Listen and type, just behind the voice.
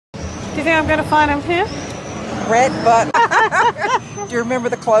Do you think I'm going to find him here? Red Butler. Do you remember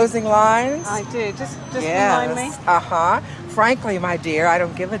the closing lines? I do. Just remind me. Uh-huh. Frankly, my dear, I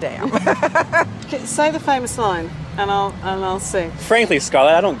don't give a damn. Say the famous line, and I'll sing. Frankly,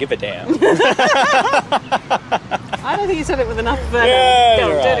 Scarlett, I don't give a damn. I don't think you said it with enough venom. Yeah,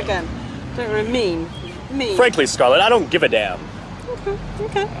 Go, right. do it again. Don't really mean. Frankly, Scarlett, I don't give a damn.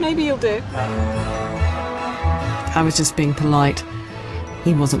 Okay, maybe you'll do. I was just being polite.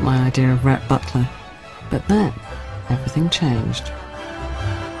 He wasn't my idea of Rhett Butler. But then, everything changed.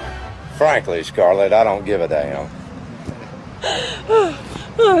 Frankly, Scarlett, I don't give a damn.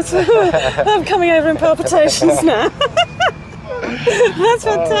 I'm coming over in palpitations now. That's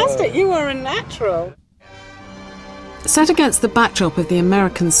fantastic. You are a natural. Set against the backdrop of the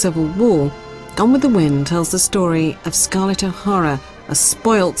American Civil War, Gone with the Wind tells the story of Scarlett O'Hara, a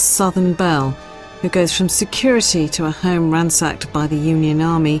spoilt Southern belle who goes from security to a home ransacked by the Union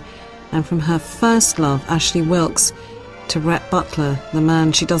Army, and from her first love, Ashley Wilkes, to Rhett Butler, the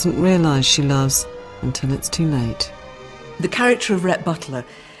man she doesn't realise she loves until it's too late. The character of Rhett Butler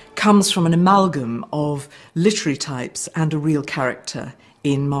comes from an amalgam of literary types and a real character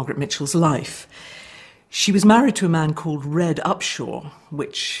in Margaret Mitchell's life. She was married to a man called Red Upshaw,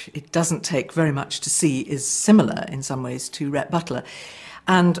 which it doesn't take very much to see is similar in some ways to Rhett Butler.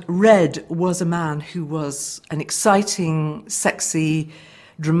 And Red was a man who was an exciting, sexy,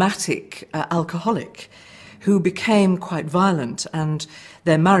 dramatic alcoholic who became quite violent, and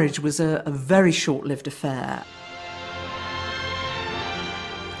their marriage was a very short-lived affair.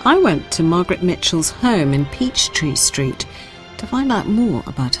 I went to Margaret Mitchell's home in Peachtree Street to find out more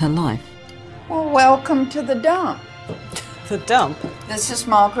about her life. Well, welcome to the dump. The dump? This is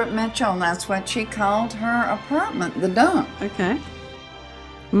Margaret Mitchell, and that's what she called her apartment, the dump. Okay.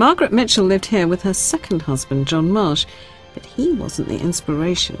 Margaret Mitchell lived here with her second husband, John Marsh, but he wasn't the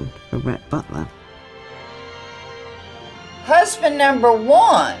inspiration for Rhett Butler. Husband number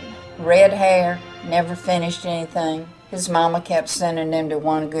one, red hair, never finished anything. His mama kept sending him to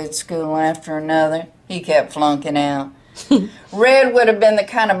one good school after another. He kept flunking out. Red would have been the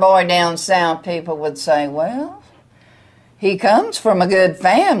kind of boy down south people would say, well, he comes from a good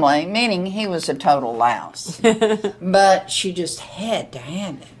family, meaning he was a total louse. But she just had to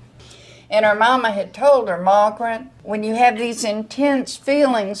have him. And her mama had told her, Margaret, when you have these intense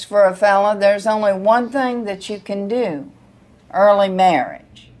feelings for a fella, there's only one thing that you can do, early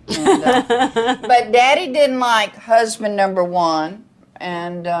marriage. And, but Daddy didn't like husband number one,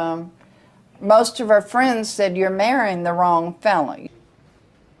 and most of her friends said, you're marrying the wrong fella.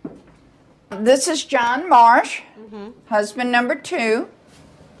 This is John Marsh, husband number two.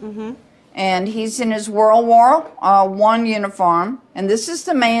 And he's in his World War I uniform. And this is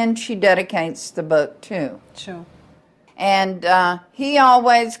the man she dedicates the book to. Sure. And he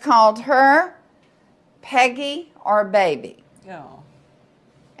always called her Peggy or Baby. Oh.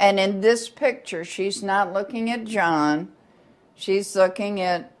 And in this picture, she's not looking at John. She's looking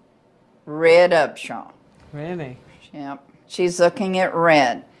at Red Upshaw. Really? Yep. She's looking at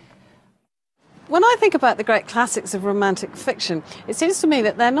Red. When I think about the great classics of romantic fiction, it seems to me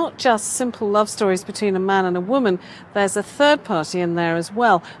that they're not just simple love stories between a man and a woman. There's a third party in there as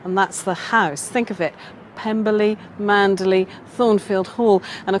well, and that's the house. Think of it. Pemberley, Manderley, Thornfield Hall,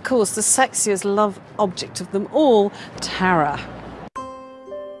 and of course the sexiest love object of them all, Tara.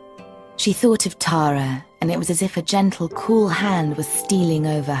 She thought of Tara, and it was as if a gentle, cool hand was stealing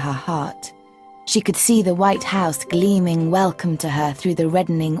over her heart. She could see the white house gleaming welcome to her through the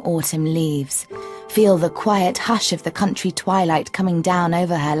reddening autumn leaves, feel the quiet hush of the country twilight coming down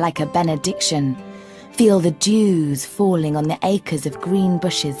over her like a benediction, feel the dews falling on the acres of green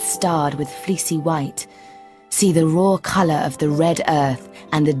bushes starred with fleecy white, see the raw colour of the red earth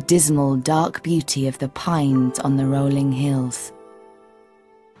and the dismal dark beauty of the pines on the rolling hills.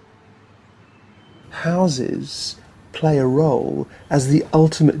 Houses play a role as the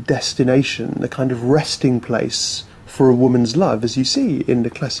ultimate destination, the kind of resting place for a woman's love, as you see in the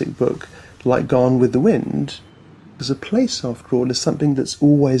classic book like Gone with the Wind. There's a place, after all, is something that's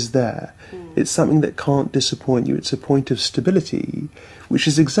always there. It's something that can't disappoint you. It's a point of stability, which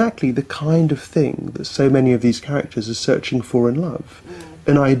is exactly the kind of thing that so many of these characters are searching for in love.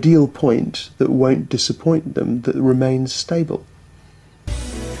 An ideal point that won't disappoint them, that remains stable.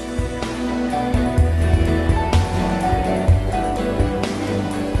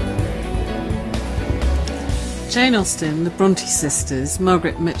 Jane Austen, the Bronte sisters,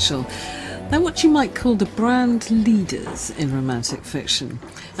 Margaret Mitchell, they're what you might call the brand leaders in romantic fiction.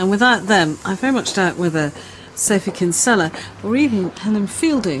 And without them, I very much doubt whether Sophie Kinsella or even Helen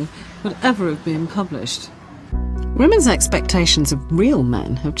Fielding would ever have been published. Women's expectations of real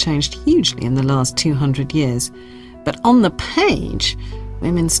men have changed hugely in the last 200 years, but on the page,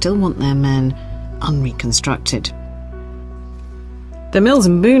 women still want their men unreconstructed. The Mills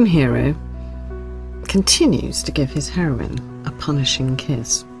and Boon hero continues to give his heroine a punishing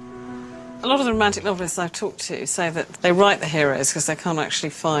kiss. A lot of the romantic novelists I've talked to say that they write the heroes because they can't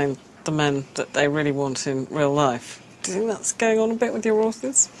actually find the men that they really want in real life. Do you think that's going on a bit with your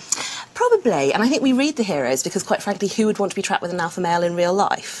authors? Probably, and I think we read the heroes because, quite frankly, who would want to be trapped with an alpha male in real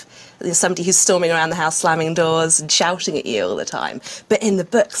life? There's somebody who's storming around the house, slamming doors and shouting at you all the time. But in the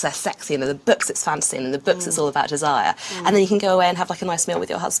books, they're sexy, and in the books it's fantasy, and in the books it's all about desire. And then you can go away and have like a nice meal with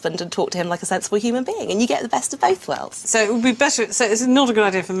your husband and talk to him like a sensible human being, and you get the best of both worlds. So it would be better... So it's not a good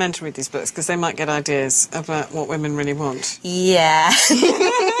idea for men to read these books because they might get ideas about what women really want. Yeah.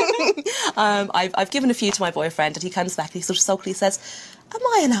 I've given a few to my boyfriend, and he comes back and he sort of sulkily says, "Am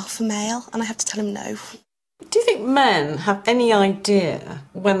I an alpha male?" And I have to tell him no. Do you think men have any idea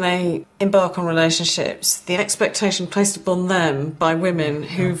when they embark on relationships, the expectation placed upon them by women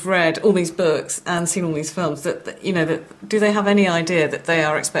who've read all these books and seen all these films, that you know, that do they have any idea that they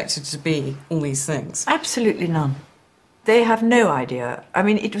are expected to be all these things? Absolutely none. They have no idea. I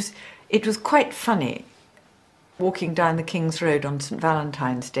mean, it was quite funny walking down the King's Road on St.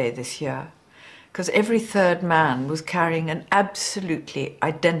 Valentine's Day this year, because every third man was carrying an absolutely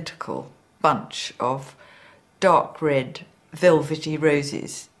identical bunch of dark red velvety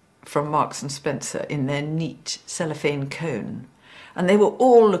roses from Marks and Spencer in their neat cellophane cone. And they were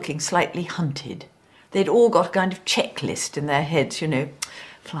all looking slightly hunted. They'd all got a kind of checklist in their heads, you know,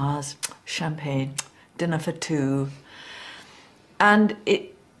 flowers, champagne, dinner for two. And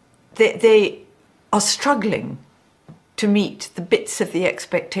they are struggling to meet the bits of the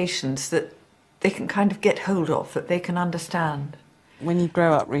expectations that they can kind of get hold of, that they can understand. When you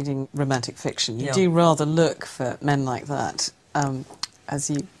grow up reading romantic fiction, you do rather look for men like that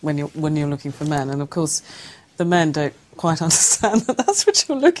when you're looking for men, and of course the men don't quite understand that that's what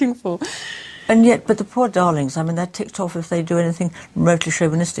you're looking for. And yet, but the poor darlings, I mean, they're ticked off if they do anything remotely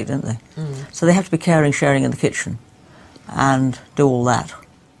chauvinistic, don't they? So they have to be caring, sharing in the kitchen and do all that.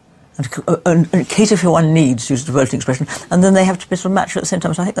 And cater for one needs, to use a devoting expression, and then they have to be sort of mature at the same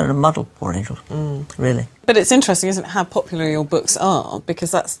time. So I think they're in a muddle, poor angels, really. But it's interesting, isn't it, how popular your books are, because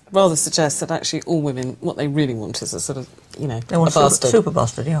that rather suggests that actually all women, what they really want is a sort of, you know, they want a bastard. Super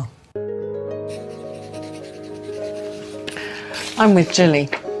bastard, yeah. I'm with Jilly.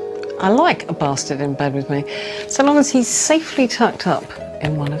 I like a bastard in bed with me, so long as he's safely tucked up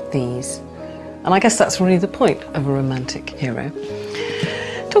in one of these. And I guess that's really the point of a romantic hero.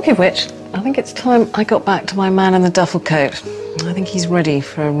 Talking of which, I think it's time I got back to my man in the duffel coat. I think he's ready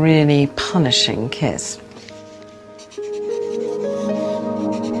for a really punishing kiss.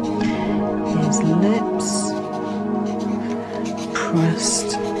 His lips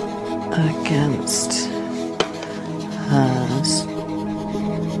pressed against hers.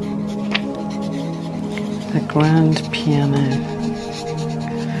 The grand piano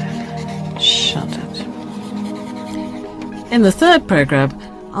shuddered. In the third programme,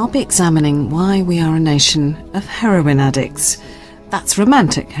 I'll be examining why we are a nation of heroin addicts. That's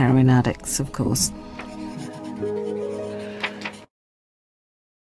romantic heroin addicts, of course.